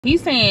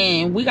He's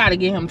saying we gotta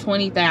get him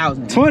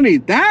 20,000.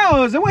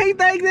 20,000? What he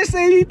think this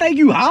is? He think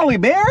you Holly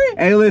Berry?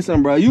 Hey,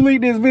 listen, bro. You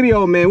leak this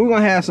video, man. We're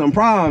gonna have some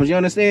problems. You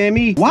understand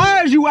me?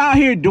 Why is you out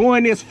here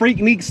doing this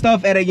freaknik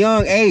stuff at a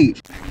young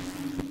age?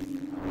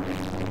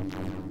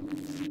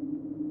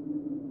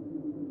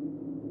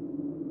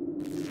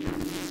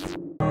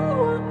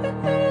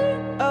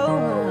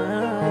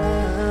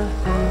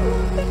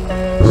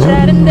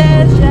 Shad and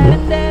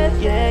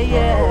Daz, yeah,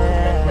 yeah.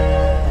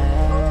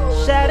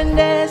 Shad and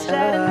Daz,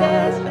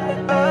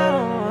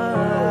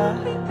 oh.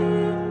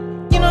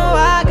 You know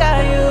I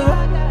got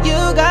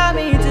you got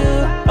me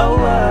too, oh.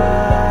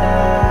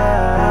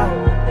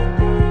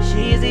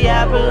 She's the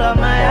apple of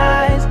my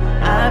eyes,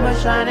 I'm a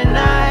shining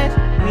light.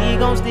 We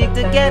gon' stick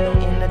together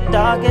in the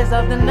darkest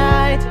of the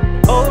night.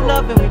 Old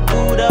love and we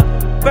boot up,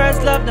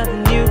 first love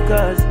nothing new,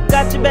 cause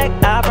got your back,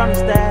 I promise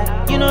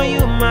that. You know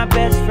you my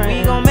best friend.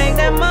 We gon' make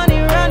that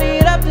money, run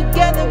it up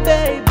together,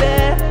 baby.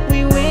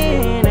 We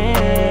winning.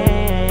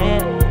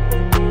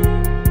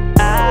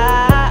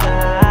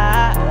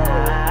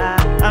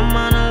 I'm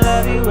gonna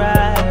love you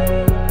right.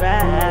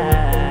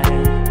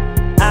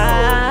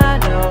 I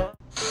know.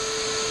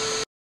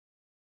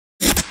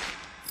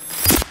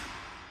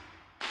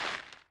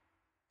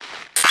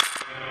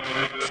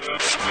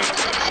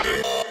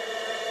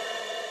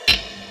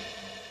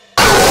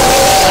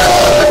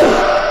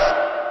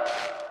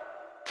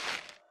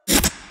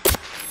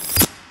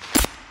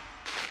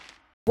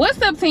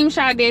 What's up, Team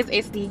Shad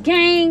SD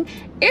gang?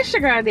 It's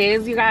your girl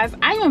Dez. You guys,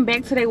 I am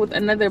back today with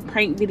another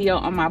prank video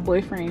on my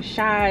boyfriend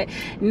Shad.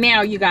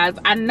 Now, you guys,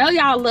 I know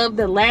y'all love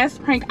the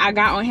last prank I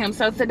got on him,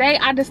 so today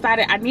I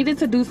decided I needed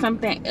to do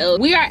something else.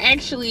 We are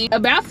actually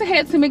about to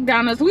head to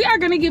McDonald's. We are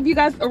going to give you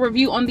guys a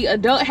review on the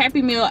adult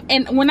Happy Meal,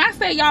 and when I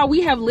say y'all,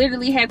 we have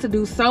literally had to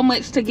do so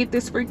much to get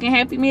this freaking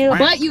Happy Meal.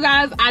 But you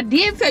guys, I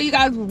did tell you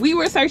guys we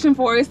were searching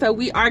for it, so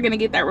we are going to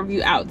get that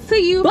review out to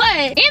you.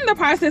 But in the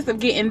process of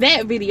getting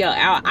that video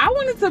out, I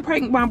wanted to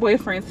prank my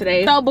boyfriend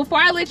today. So before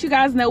I let you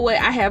guys know what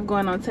I have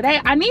going on today,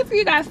 I need for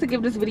you guys to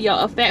give this video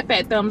a fat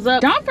thumbs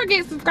up. Don't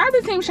forget, subscribe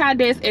to Team Shad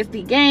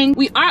SD gang.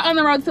 We are on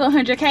the road to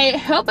 100K.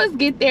 Help us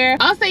get there.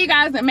 Also, you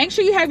guys, make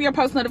sure you have your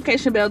post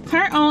notification bell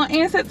turned on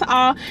and set to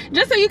all,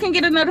 just so you can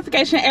get a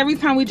notification every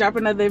time we drop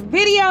another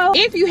video.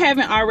 If you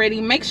haven't already,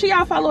 make sure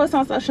y'all follow us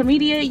on social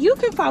media. You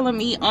can follow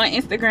me on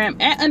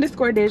Instagram at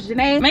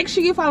 _DesJanae. Make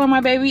sure you follow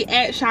my baby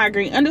at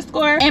ShyGreen_,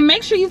 and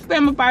make sure you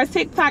spam up our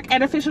TikTok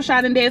at official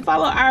Shad and Dez.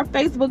 Follow our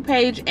Facebook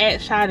page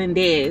at Shad and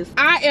Dez.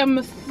 I am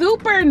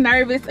super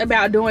nervous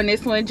about doing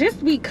this one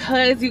just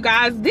because, you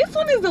guys, this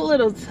one is a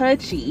little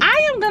touchy.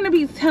 I am gonna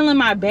be telling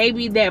my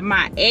baby that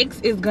my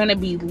ex is gonna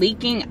be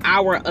leaking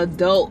our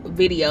adult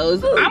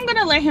videos. I'm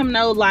gonna let him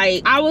know,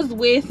 like, I was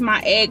with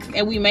my ex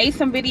and we made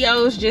some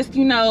videos, just,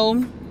 you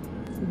know,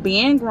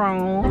 being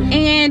grown,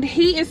 and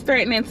he is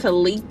threatening to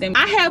leak them.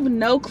 I have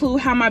no clue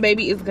how my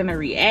baby is gonna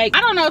react. I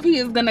don't know if he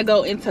is gonna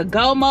go into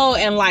go mode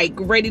and like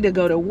ready to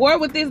go to war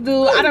with this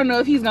dude. I don't know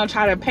if he's gonna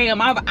try to pay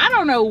him off. I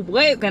don't know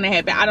what's gonna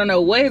happen. I don't know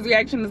what his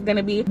reaction is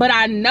gonna be, but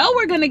I know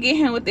we're gonna get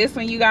him with this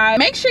one, you guys.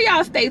 Make sure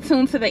y'all stay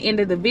tuned to the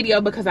end of the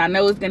video because I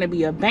know it's gonna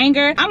be a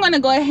banger. I'm gonna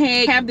go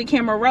ahead and have the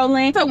camera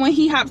rolling so when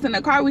he hops in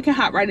the car we can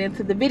hop right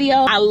into the video.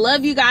 I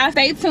love you guys.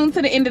 Stay tuned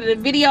to the end of the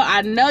video.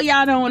 I know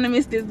y'all don't want to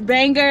miss this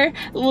banger.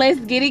 Let's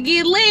get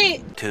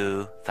lit.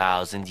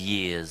 2,000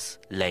 years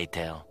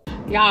later.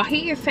 Y'all,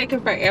 he is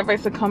taking forever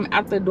to come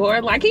out the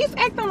door. Like, he's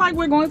acting like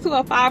we're going to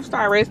a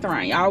 5-star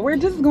restaurant, y'all. We're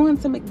just going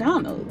to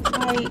McDonald's.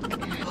 Like,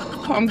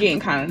 I'm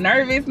getting kind of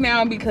nervous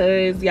now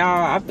because,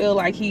 y'all, I feel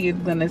like he is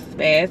gonna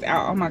spaz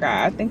out. Oh my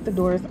god, I think the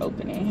door is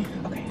opening.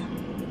 Okay,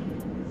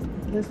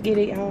 let's get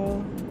it,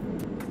 y'all.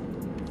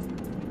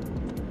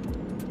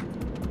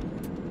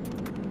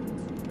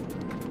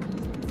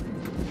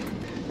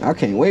 I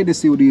can't wait to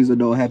see what these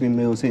adult Happy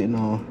Meals hitting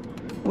on.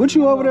 What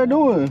you over there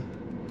doing?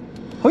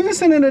 Who you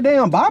sending the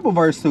damn Bible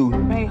verse to?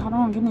 Hey, hold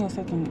on, give me a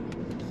second.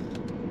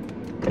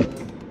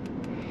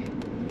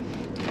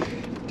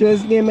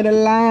 Just give me the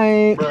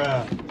line.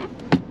 Bruh.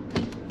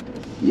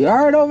 You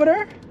alright over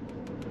there?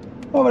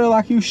 Over there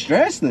like you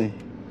stressing.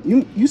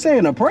 You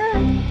saying a prayer?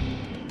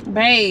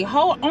 Babe,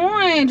 hold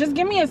on. Just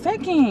give me a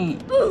second.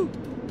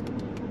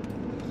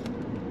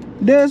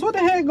 Des, what the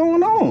heck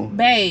going on?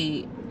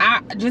 Babe,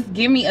 just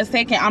give me a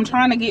second. I'm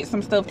trying to get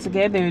some stuff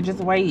together. Just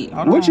wait.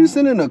 Hold on. What you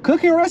sending, a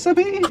cooking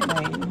recipe? Babe,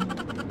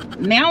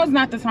 now is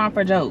not the time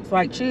for jokes.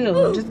 Like,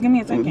 chill. Just give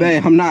me a second.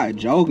 Babe, I'm not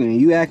joking.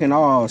 You acting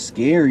all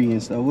scary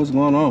and stuff. What's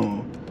going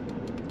on?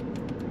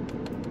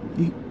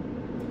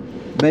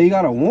 Babe, you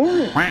got a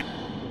warrant?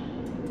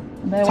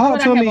 Babe,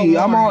 talk to me.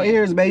 I'm all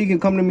ears, babe. You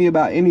can come to me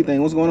about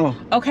anything. What's going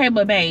on? Okay,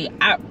 but babe,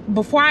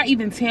 before I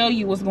even tell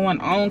you what's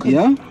going on,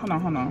 yeah? Hold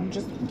on.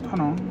 Just hold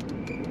on.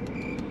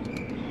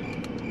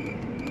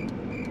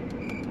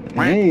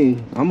 Hey,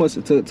 I must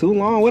have took too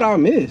long. What I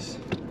miss?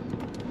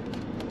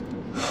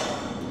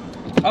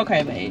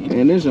 Okay, babe.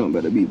 Man, this junk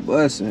better be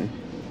busting.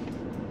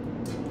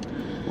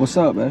 What's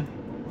up, babe?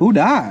 Who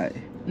died?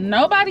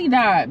 Nobody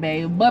died,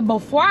 babe. But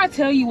before I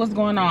tell you what's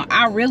going on,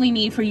 I really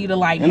need for you to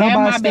like and have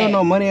nobody my steal back.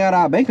 no money out of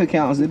our bank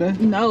accounts, did they?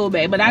 No,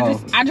 babe. But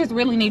I just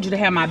really need you to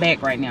have my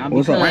back right now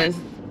What's because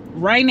up?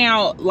 right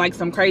now, like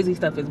some crazy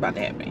stuff is about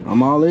to happen,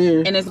 I'm all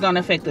ears. and it's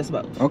gonna affect us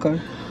both. Okay.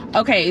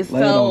 Okay, Lay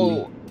it on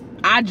so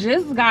I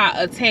just got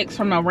a text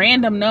from a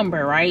random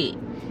number, right?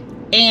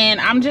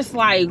 And I'm just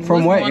like,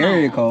 From what's what going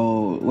area on?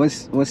 code?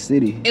 What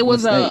city? It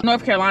was What a state?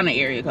 North Carolina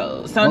area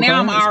code. So Okay,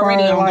 now I'm it's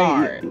already on probably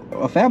guard.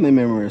 like a family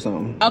member or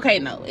something. Okay,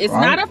 no, it's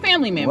Right? not a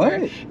family member.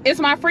 What? It's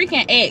my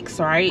freaking ex,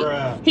 right?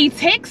 Bruh. He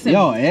texted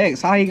Yo, me.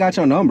 ex, how he got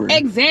your number?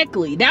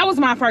 Exactly. That was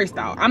my first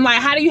thought. I'm like,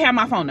 how do you have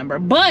my phone number?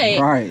 But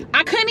Right.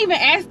 I couldn't even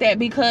ask that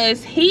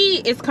because he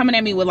is coming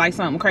at me with like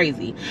something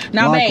crazy.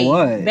 Now, Like babe,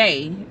 what?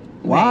 babe.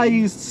 Why are babe,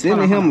 you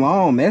sending hold on, him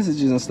long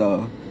messages and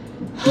stuff?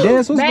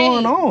 That's what's babe,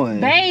 going on.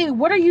 Babe,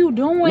 what are you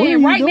doing? What are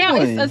you right now,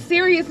 doing? it's a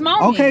serious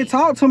moment. Okay,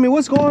 talk to me.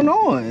 What's going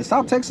on?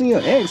 Stop texting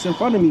your ex in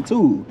front of me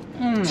too.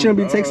 You shouldn't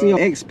be texting your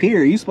ex.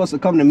 Period. You supposed to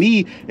come to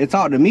me and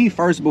talk to me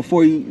first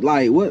before you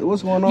like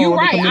what's going on. You're with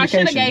the right. I should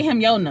have communication? gave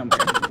him your number.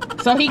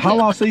 So he How could,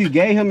 long? So you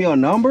gave him your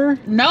number?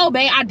 No,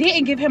 babe, I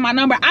didn't give him my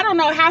number. I don't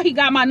know how he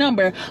got my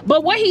number,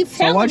 but what he's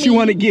telling So what me, you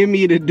want to give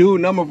me the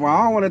dude number for?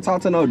 I don't want to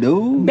talk to no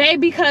dude.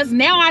 babe, because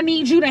now I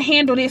need you to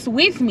handle this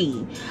with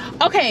me.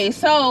 Okay,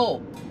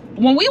 so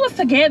when we was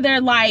together,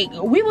 like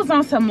we was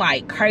on some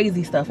like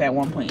crazy stuff at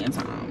one point in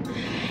time.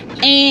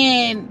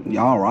 And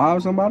Y'all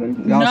robbed somebody?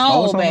 Y'all no,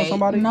 stole something from babe,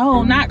 somebody?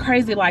 no, not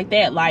crazy like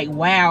that, like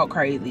wild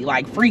crazy,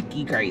 like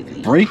freaky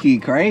crazy, Freaky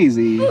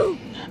crazy.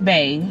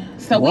 babe.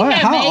 So What? we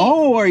had How made,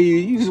 old are you?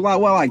 You just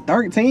like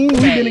 13?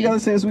 We've Babe. been together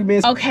since we've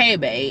been. Okay,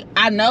 babe,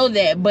 I know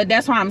that, but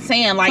that's what I'm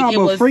saying. Like What it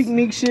type was of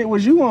freaknik shit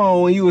was you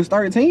on when you was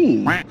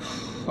 13?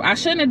 I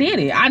shouldn't have did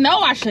it. I know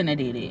I shouldn't have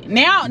did it.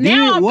 Now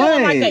I'm what?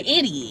 feeling like an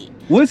idiot.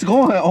 What's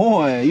going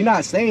on? You're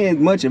not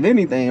saying much of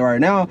anything right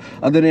now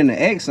other than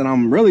the ex, and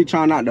I'm really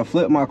trying not to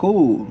flip my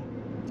cool.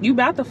 You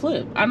about to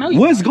flip. I know you.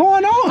 What's are.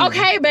 going on?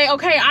 Okay, babe.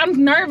 Okay,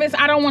 I'm nervous.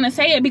 I don't want to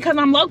say it because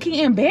I'm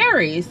low-key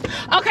embarrassed.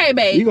 Okay,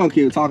 babe. You gonna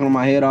keep talking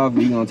my head off, or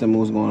you gonna tell me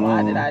what's going Why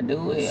on? did I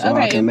do it? So I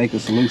Okay. can make a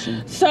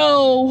solution.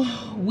 So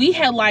we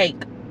had like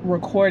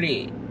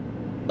recorded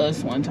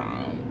us one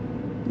time.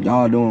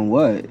 Y'all doing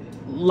what?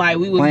 Like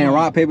we was Playing doing-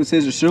 rock, paper,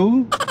 scissors,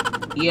 shoes?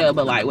 Yeah,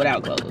 but like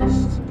without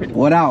clothes. Pretty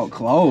Without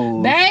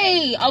clothes?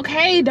 Babe,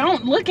 okay,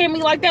 don't look at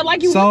me like that.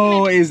 Like you.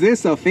 So looking is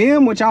this a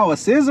film with y'all was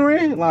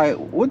scissoring? Like,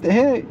 what the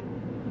heck?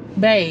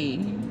 at,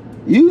 babe.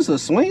 You used to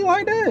swing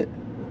like that?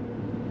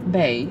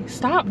 Babe,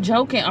 stop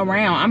joking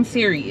around. I'm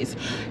serious.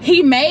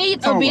 He made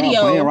a Talking about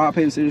video. playing rock,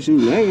 paper, scissors,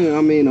 shoes.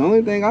 I mean, the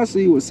only thing I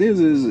see with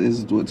scissors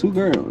is with two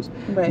girls.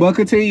 Babe. But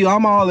continue,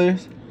 I'm all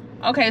this.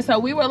 Okay, so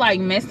we were like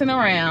messing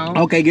around.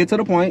 Okay, get to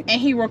the point. And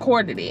he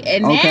recorded it.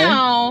 And Okay.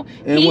 now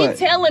And he what?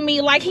 telling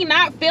me like he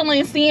not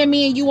feeling seeing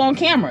me and you on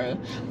camera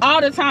all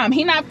the time.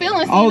 He not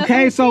feeling seeing us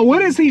Okay, on so TV.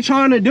 what is he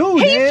trying to do?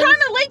 He's Des? trying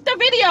to leak the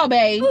video,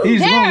 babe.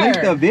 He's gonna leak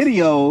There. the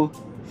video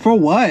for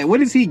what?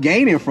 What is he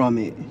gaining from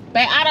it?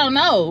 Babe, I don't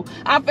know.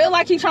 I feel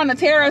like he's trying to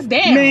tear us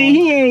down. Man,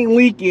 he ain't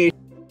leaking.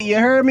 You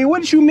heard me?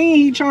 What you mean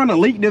he trying to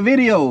leak the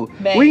video?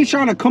 Babe. What, he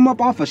trying to come up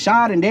off a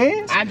Shad and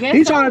dance? I guess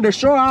He so. trying to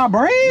destroy our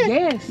brand?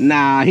 Yes.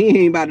 Nah, he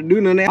ain't about to do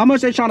none of that. How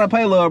much they trying to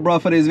pay little bro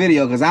for this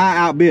video? Cause I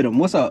outbid him.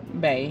 What's up?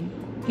 Babe,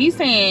 he's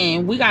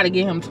saying we got to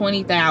get him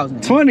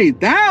 20,000.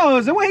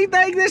 20,000? What he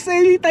think this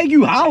is? He think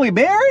you Holly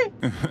Berry?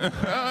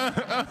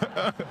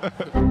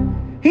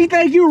 He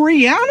think you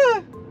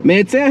Rihanna?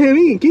 Man, tell him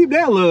he can keep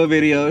that little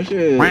video.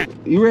 Shit.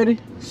 You ready?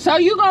 So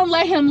you gonna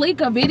let him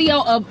leak a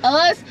video of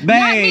us?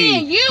 Not me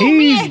and Babe, you,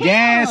 me he's and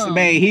gas, him.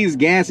 babe. He's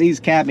gassing, he's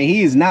capping.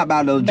 He is not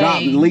about to drop,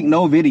 Babe. leak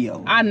no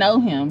video. I know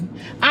him.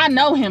 I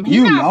know him. He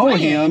You not know playing.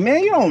 him,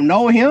 man. You don't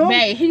know him.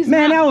 Babe, he's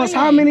man, not that was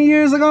how playing. many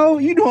years ago?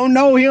 You don't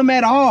know him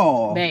at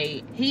all.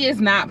 Babe, he is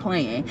not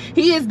playing.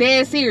 He is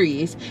dead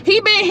serious. He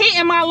been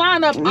hitting my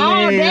lineup all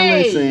Man,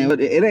 day. listen,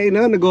 it ain't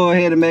nothing to go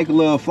ahead and make a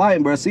little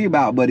flight, bro. See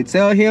about, buddy.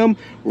 Tell him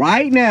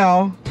right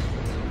now.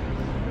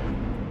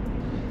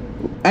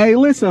 Hey,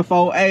 listen,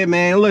 folks. Hey,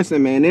 man,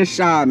 listen, man. This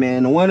Shad,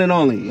 man, the one and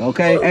only,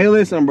 okay? Hey,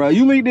 listen, bro.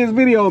 You leak this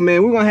video,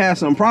 man, we're gonna have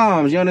some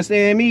problems. You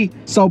understand me?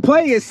 So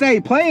play it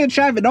safe. Play in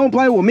traffic. Don't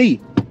play with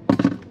me.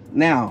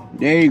 Now,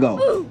 there you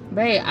go.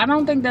 Babe, I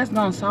don't think that's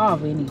gonna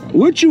solve anything.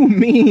 What you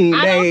mean,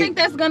 I don't babe? think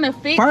that's gonna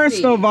fix First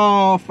it. of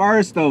all,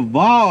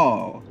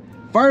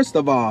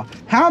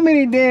 how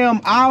many damn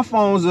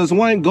iPhones does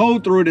one go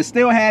through to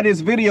still have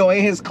this video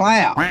in his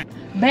cloud?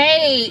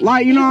 Babe,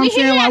 Like, you know what I'm he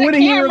saying? had Like, what a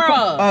did he camera.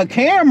 record? A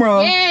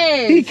camera?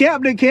 Yes. He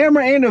kept the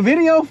camera and the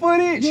video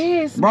footage?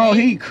 Yes, Bro,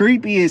 babe. he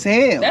creepy as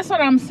hell. That's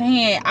what I'm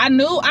saying. I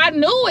knew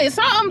it.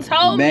 Something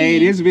told Man, me.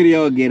 this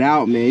video get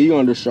out, man. You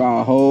gonna destroy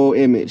our whole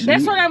image.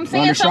 That's You what I'm gonna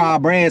saying. destroy So- our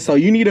brand, so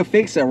you need to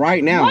fix it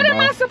right now, What bro. am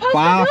I supposed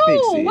I'll to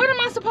fix do? it. What am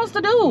I supposed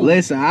to do?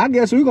 Listen, I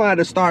guess we're gonna have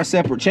to start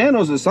separate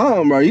channels or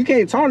something, bro. You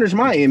can't tarnish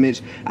my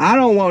image. I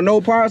don't want no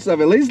parts of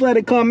it. At least let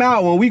it come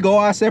out when we go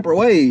our separate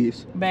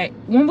ways. Babe,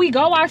 when we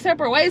go our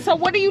separate ways, so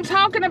what what are you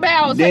talking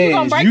about? So you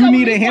gonna Des, break you up need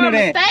with a me hint for of a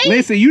that. mistake?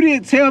 Listen, you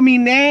didn't tell me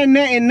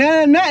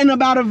nothing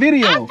about a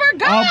video. I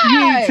forgot. You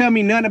didn't tell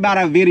me nothing about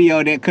a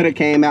video that could have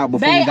came out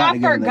before we got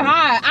together. I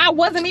forgot. I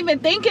wasn't even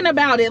thinking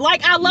about it.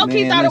 Like, I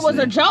low-key thought it was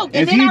a joke.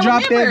 And If then he I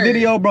dropped that remembered.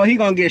 video, bro, he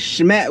gonna get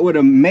smacked with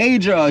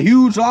a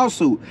huge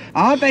lawsuit.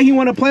 I don't think he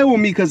want to play with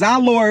me because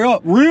I'll lawyer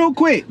up real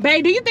quick.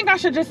 Babe, do you think I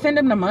should just send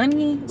him the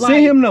money?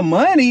 Send him the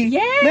money?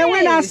 Yes. Man,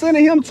 we're not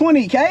sending him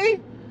 20K.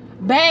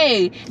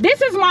 Babe, this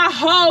is my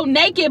whole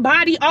naked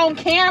body on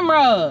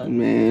camera.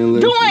 Man,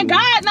 listen. Doing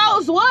God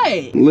knows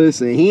what.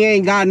 Listen, he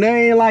ain't got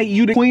nothing like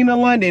you, the Queen of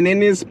London, in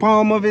this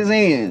palm of his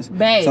hands.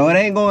 Babe. So it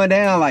ain't going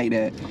down like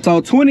that.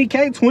 So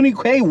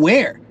 20K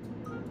where?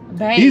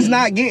 Babe. He's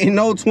not getting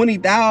no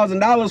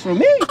 $20,000 from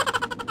me.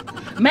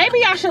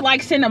 Maybe I should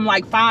like send him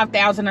like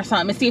 5,000 or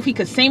something and see if he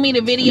could send me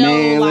the video.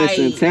 Man, like,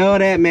 listen, tell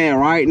that man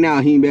right now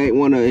he may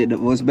wanna,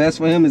 what's best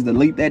for him is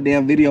delete that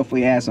damn video before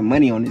he has some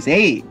money on his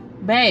head.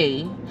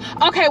 babe.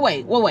 Okay,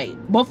 wait.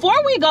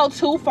 Before we go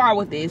too far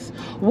with this,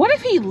 what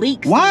if he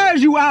leaks Why it?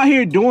 is you out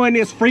here doing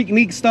this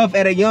freak stuff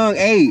at a young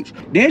age?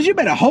 Des, you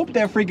better hope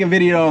that freaking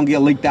video don't get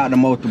leaked out to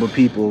multiple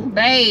people.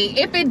 Babe,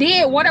 if it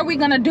did, what are we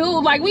gonna do?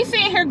 Like, we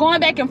sitting here going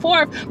back and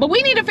forth, but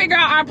we need to figure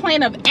out our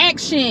plan of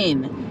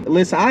action.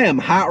 Listen, I am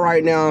hot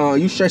right now.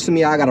 You stressing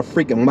me out. I got a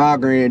freaking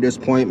migraine at this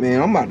point, man.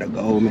 I'm about to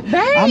go, man. Babe.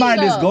 I'm about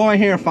to just go in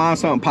here and find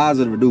something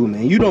positive to do,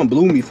 man. You done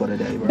blew me for the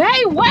day, bro.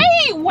 Babe,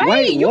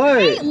 wait. You what?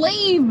 can't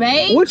leave,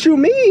 babe. What you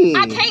mean?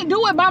 I can't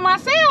do it by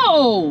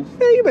myself.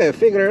 Man, you better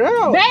figure it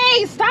out.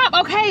 Babe, stop.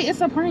 Okay,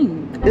 it's a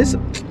prank.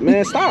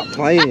 Man, stop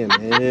playing,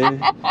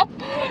 man.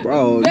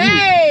 Bro,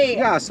 Babe.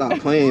 you gotta stop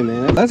playing,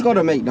 man. Let's go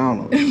to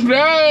McDonald's.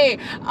 Babe,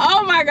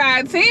 oh my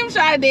God, Team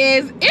Shad.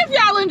 If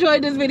y'all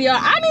enjoyed this video,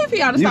 I need for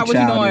y'all to stop what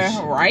you're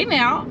doing right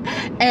now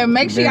and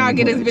make sure y'all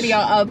get this video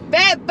a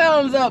fat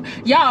thumbs up.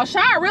 Y'all,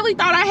 Shad really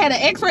thought I had an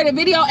X-rated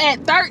video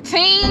at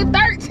 13,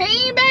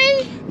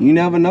 babe. You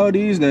never know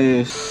these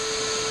days.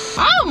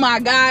 Oh my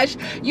gosh,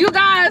 you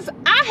guys,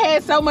 I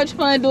had so much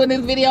fun doing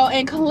this video,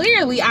 and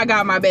clearly I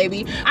got my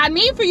baby. I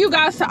need for you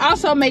guys to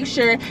also make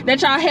sure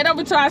that y'all head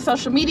over to our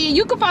social media.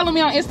 You can follow me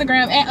on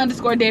Instagram at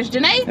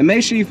 _Janae. And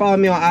make sure you follow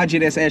me on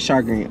IG, that's at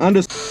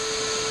 @SharkGreen_.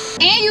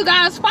 And you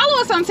guys,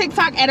 follow us on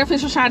TikTok at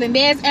official Shad and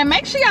Des, and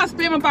make sure y'all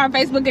spam up our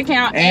Facebook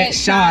account at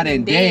Shad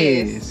and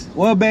Des.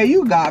 Well, babe,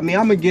 you got me.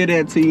 I'm gonna get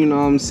that to you, know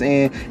what I'm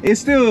saying?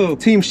 It's still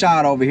Team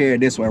Shad over here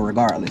this way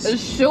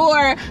regardless.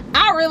 Sure,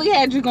 I really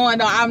had you going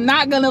though, I'm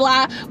not gonna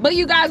lie. But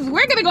you guys,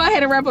 we're gonna go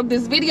ahead and wrap up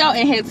this video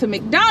and head to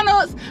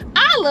McDonald's.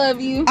 I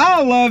love you.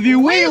 I love you.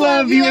 We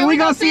love you. And we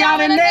gonna see y'all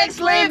in the next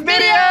lit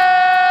video.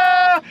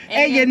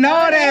 And you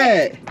know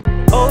that.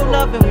 Old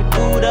love and we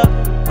booed up.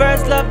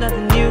 First love,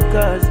 nothing new,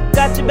 cause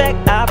got your back,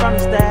 I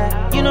promise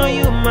that. You know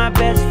you my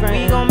best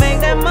friend. We gon' make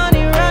that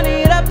money, run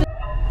it up.